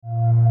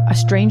a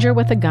stranger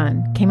with a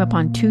gun came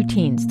upon 2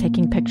 teens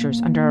taking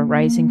pictures under a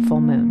rising full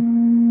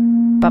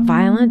moon. But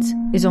violence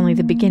is only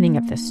the beginning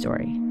of this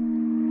story.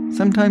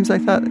 Sometimes I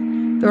thought,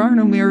 there are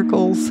no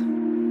miracles.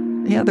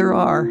 Yeah, there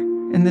are,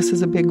 and this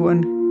is a big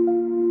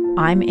one.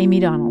 I'm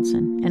Amy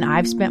Donaldson, and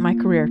I've spent my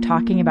career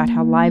talking about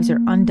how lives are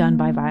undone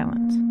by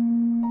violence.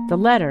 The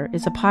Letter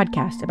is a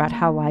podcast about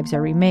how lives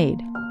are remade.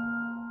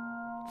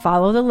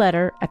 Follow The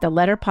Letter at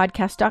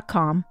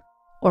theletterpodcast.com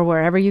or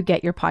wherever you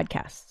get your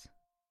podcasts.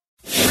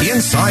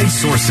 Inside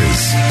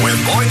Sources with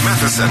Boyd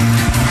Matheson.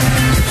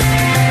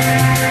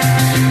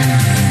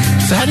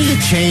 So how do you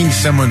change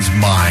someone's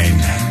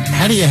mind?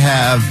 How do you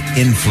have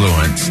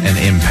influence and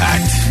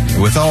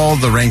impact? With all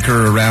the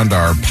rancor around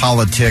our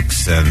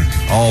politics and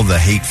all the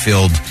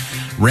hate-filled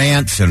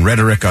rants and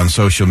rhetoric on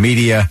social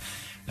media,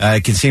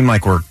 it can seem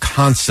like we're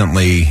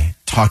constantly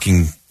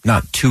talking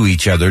not to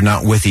each other,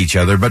 not with each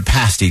other, but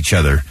past each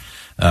other,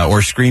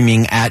 or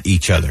screaming at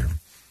each other.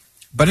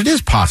 But it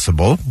is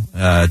possible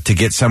to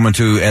get someone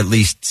to at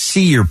least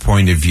see your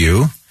point of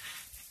view.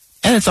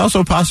 And it's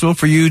also possible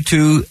for you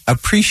to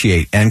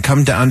appreciate and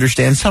come to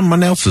understand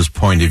someone else's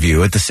point of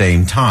view at the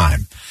same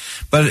time.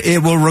 But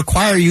it will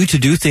require you to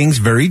do things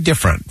very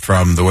different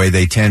from the way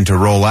they tend to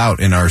roll out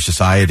in our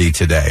society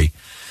today.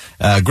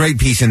 Great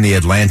piece in The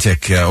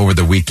Atlantic over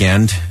the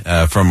weekend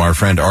from our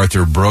friend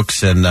Arthur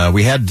Brooks. And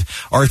we had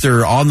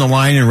Arthur on the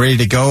line and ready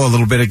to go a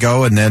little bit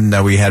ago. And then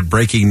we had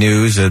breaking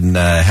news and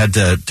had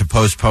to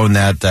postpone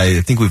that.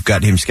 I think we've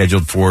got him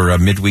scheduled for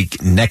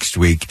midweek next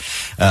week.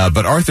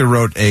 But Arthur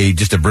wrote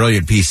just a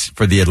brilliant piece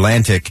for The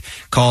Atlantic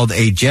called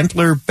A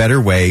Gentler,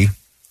 Better Way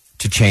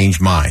to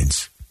Change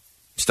Minds.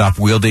 Stop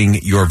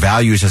wielding your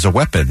values as a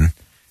weapon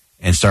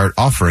and start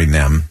offering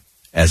them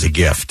as a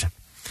gift.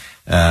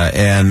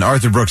 And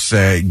Arthur Brooks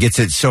gets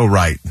it so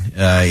right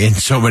in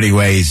so many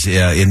ways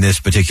in this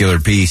particular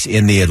piece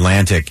in The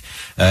Atlantic.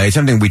 It's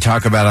something we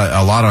talk about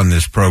a lot on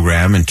this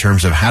program in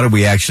terms of how do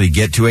we actually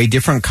get to a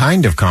different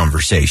kind of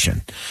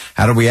conversation?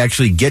 How do we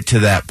actually get to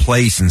that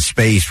place and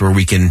space where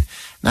we can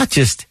not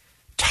just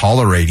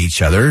tolerate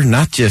each other,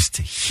 not just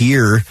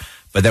hear,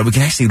 but that we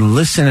can actually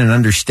listen and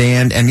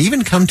understand and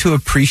even come to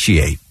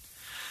appreciate.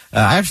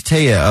 I have to tell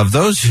you, of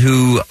those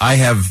who I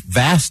have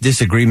vast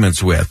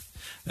disagreements with,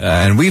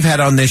 and we've had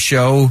on this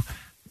show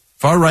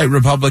far-right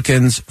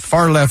Republicans,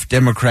 far-left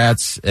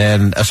Democrats,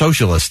 and a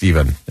socialist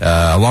even,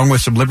 along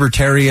with some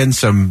libertarians,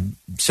 some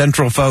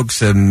central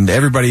folks, and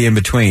everybody in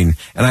between.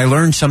 And I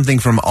learned something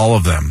from all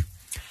of them.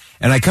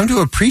 And I come to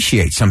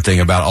appreciate something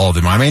about all of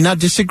them. I may not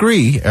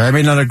disagree, or I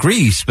may not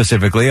agree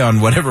specifically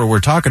on whatever we're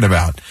talking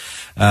about,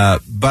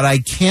 but I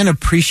can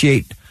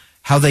appreciate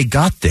how they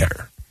got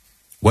there,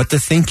 what the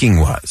thinking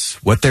was,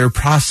 what their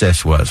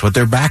process was, what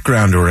their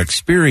background or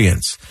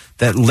experience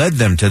that led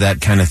them to that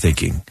kind of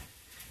thinking.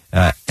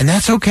 And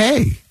that's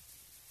okay.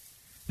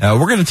 We're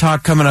going to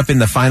talk coming up in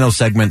the final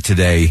segment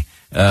today,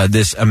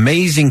 this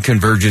amazing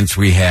convergence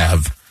we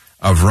have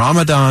of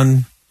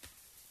Ramadan,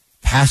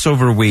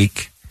 Passover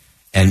week,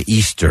 and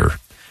Easter,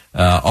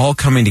 all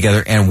coming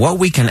together, and what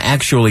we can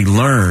actually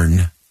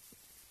learn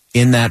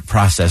in that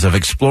process of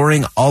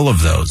exploring all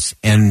of those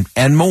and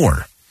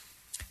more.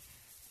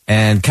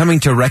 And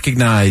coming to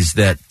recognize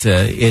that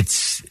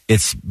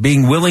it's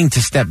being willing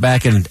to step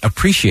back and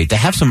appreciate, to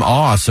have some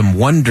awe, some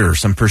wonder,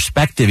 some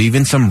perspective,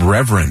 even some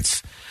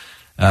reverence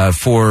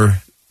for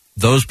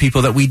those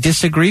people that we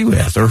disagree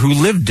with or who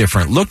live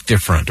different, look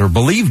different, or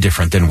believe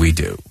different than we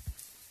do.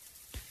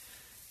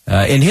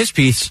 In his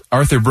piece,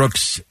 Arthur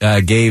Brooks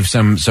gave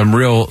some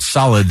real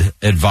solid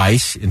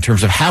advice in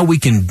terms of how we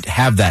can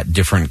have that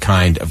different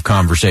kind of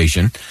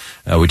conversation.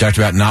 We talked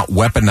about not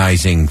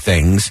weaponizing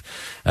things.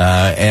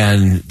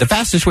 And the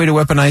fastest way to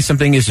weaponize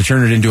something is to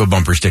turn it into a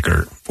bumper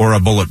sticker or a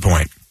bullet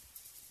point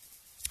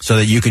so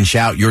that you can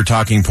shout your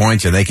talking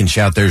points and they can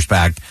shout theirs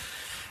back.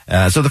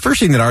 So the first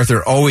thing that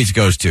Arthur always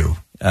goes to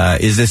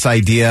is this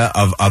idea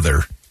of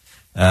other.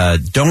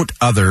 Don't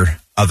other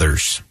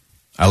others.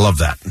 I love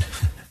that.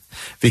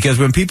 Because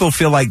when people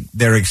feel like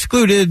they're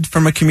excluded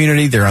from a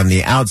community, they're on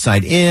the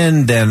outside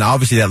in, then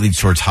obviously that leads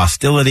towards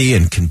hostility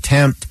and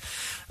contempt.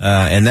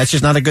 And that's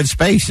just not a good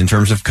space in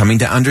terms of coming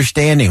to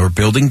understanding or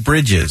building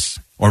bridges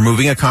or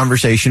moving a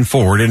conversation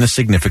forward in a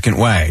significant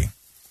way.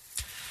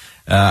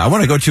 I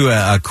want to go to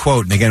a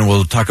quote, and again,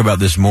 we'll talk about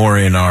this more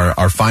in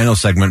our final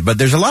segment, but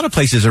there's a lot of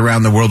places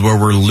around the world where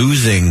we're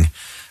losing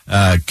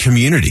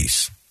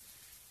communities.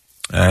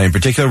 In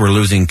particular, we're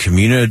losing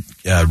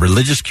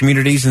religious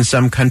communities in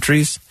some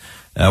countries.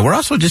 We're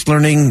also just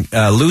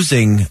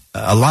losing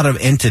a lot of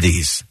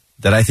entities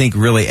that I think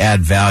really add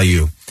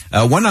value.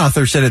 One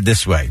author said it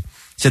this way.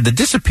 Said the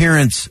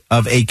disappearance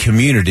of a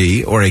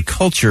community or a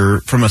culture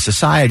from a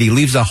society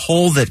leaves a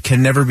hole that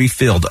can never be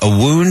filled, a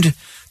wound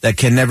that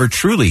can never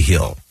truly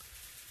heal.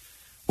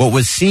 What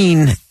was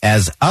seen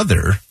as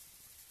other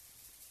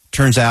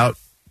turns out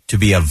to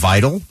be a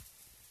vital,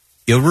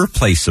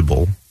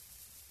 irreplaceable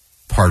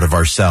part of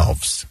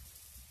ourselves.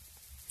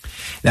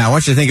 Now, I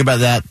want you to think about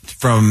that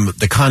from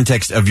the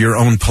context of your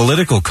own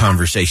political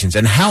conversations.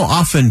 And how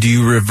often do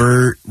you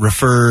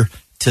refer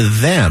to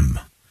them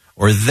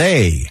or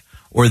they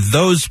or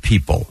those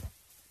people,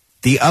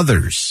 the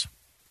others.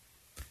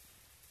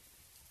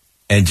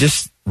 And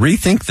just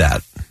rethink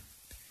that.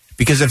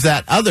 Because if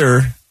that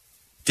other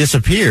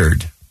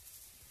disappeared,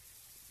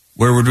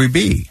 where would we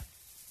be?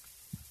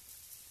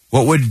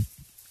 What would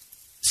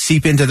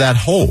seep into that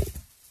hole?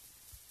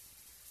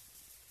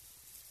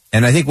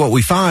 And I think what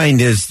we find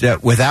is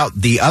that without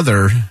the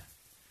other,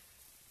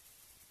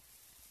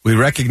 we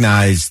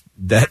recognize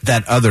that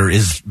that other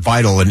is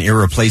vital and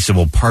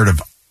irreplaceable part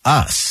of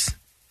us,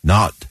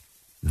 not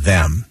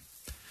them.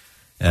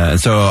 And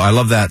so I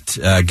love that,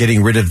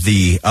 getting rid of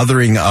the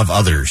othering of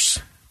others.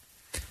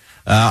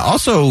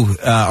 Also,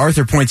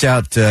 Arthur points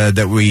out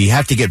that we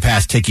have to get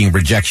past taking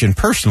rejection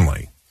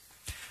personally,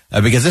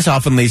 because this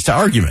often leads to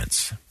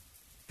arguments.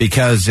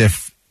 Because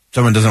if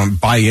someone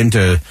doesn't buy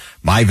into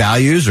my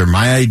values or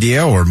my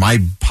idea or my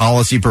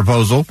policy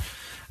proposal,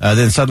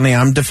 then suddenly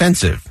I'm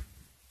defensive.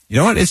 You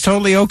know what? It's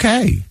totally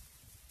okay.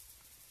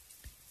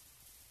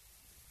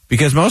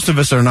 Because most of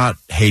us are not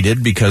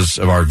hated because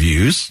of our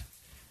views.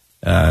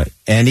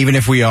 And even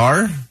if we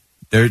are,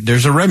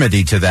 there's a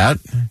remedy to that.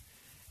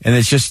 And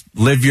it's just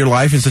live your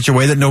life in such a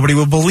way that nobody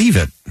will believe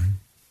it.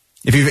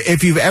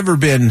 If you've ever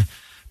been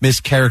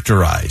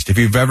mischaracterized, if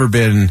you've ever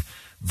been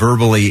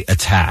verbally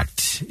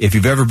attacked, if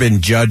you've ever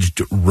been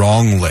judged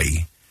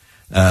wrongly,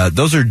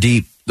 those are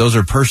deep, those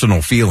are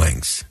personal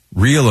feelings,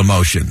 real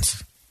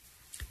emotions.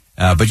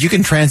 But you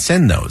can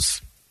transcend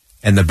those.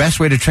 And the best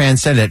way to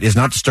transcend it is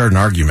not to start an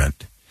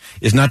argument,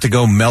 is not to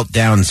go melt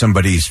down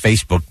somebody's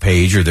Facebook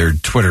page or their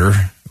Twitter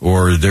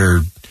or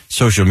their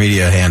social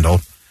media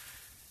handle.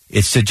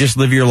 It's to just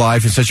live your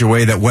life in such a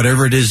way that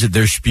whatever it is that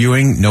they're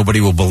spewing,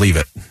 nobody will believe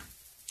it.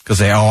 Because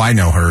they, oh, I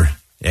know her.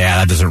 Yeah,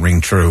 that doesn't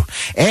ring true.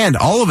 And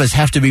all of us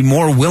have to be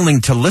more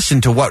willing to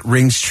listen to what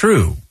rings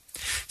true.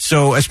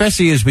 So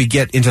especially as we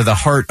get into the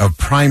heart of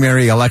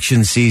primary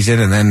election season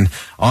and then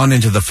on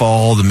into the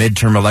fall, the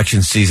midterm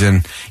election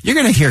season, you're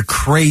going to hear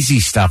crazy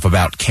stuff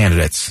about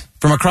candidates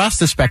from across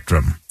the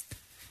spectrum.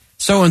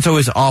 So-and-so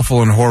is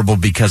awful and horrible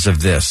because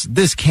of this.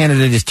 This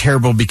candidate is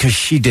terrible because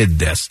she did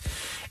this.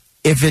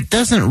 If it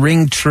doesn't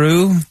ring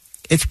true,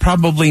 it's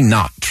probably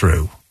not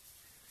true.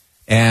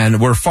 And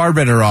we're far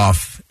better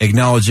off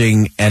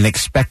acknowledging and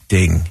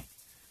expecting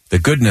the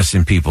goodness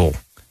in people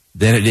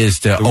than it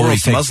is to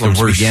always take the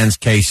worst against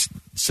case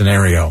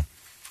scenario.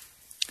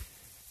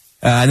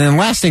 And then the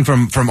last thing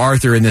from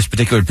Arthur in this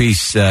particular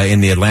piece in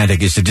The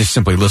Atlantic is to just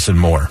simply listen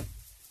more,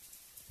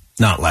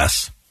 not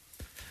less.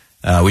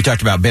 We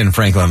talked about Ben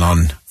Franklin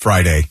on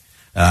Friday.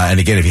 And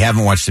again, if you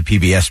haven't watched the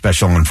PBS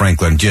special on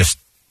Franklin, just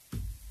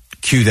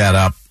cue that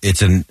up.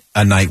 It's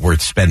a night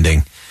worth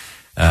spending.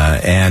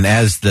 And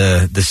as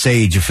the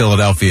sage of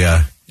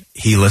Philadelphia,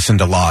 he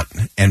listened a lot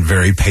and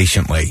very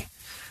patiently.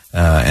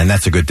 And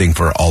that's a good thing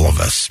for all of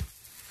us.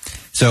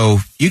 So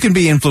you can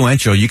be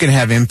influential. You can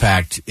have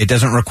impact. It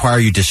doesn't require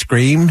you to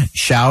scream,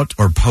 shout,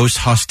 or post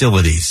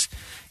hostilities.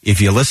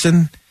 If you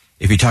listen,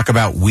 if you talk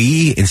about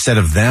we instead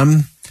of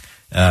them,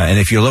 and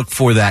if you look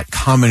for that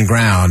common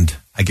ground,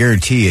 I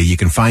guarantee you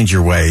can find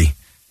your way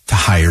to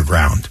higher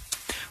ground.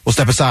 We'll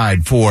step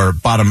aside for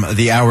bottom of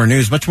the hour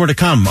news. Much more to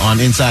come on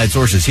Inside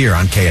Sources here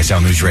on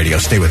KSL News Radio.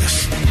 Stay with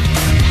us.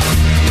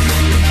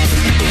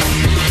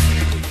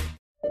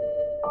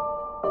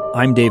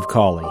 I'm Dave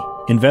Cawley,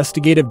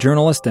 investigative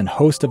journalist and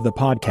host of the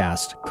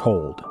podcast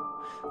Cold.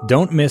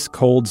 Don't miss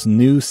Cold's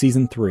new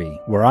Season 3,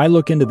 where I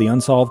look into the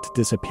unsolved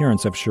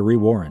disappearance of Cherie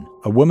Warren,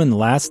 a woman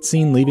last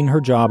seen leaving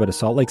her job at a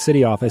Salt Lake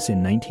City office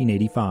in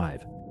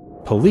 1985.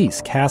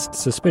 Police cast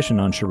suspicion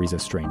on Cherie's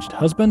estranged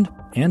husband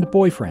and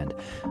boyfriend,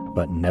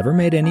 but never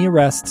made any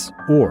arrests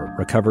or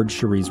recovered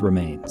Cherie's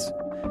remains.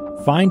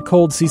 Find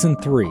Cold Season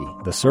 3,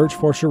 The Search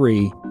for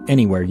Cherie,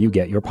 anywhere you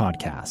get your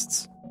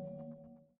podcasts.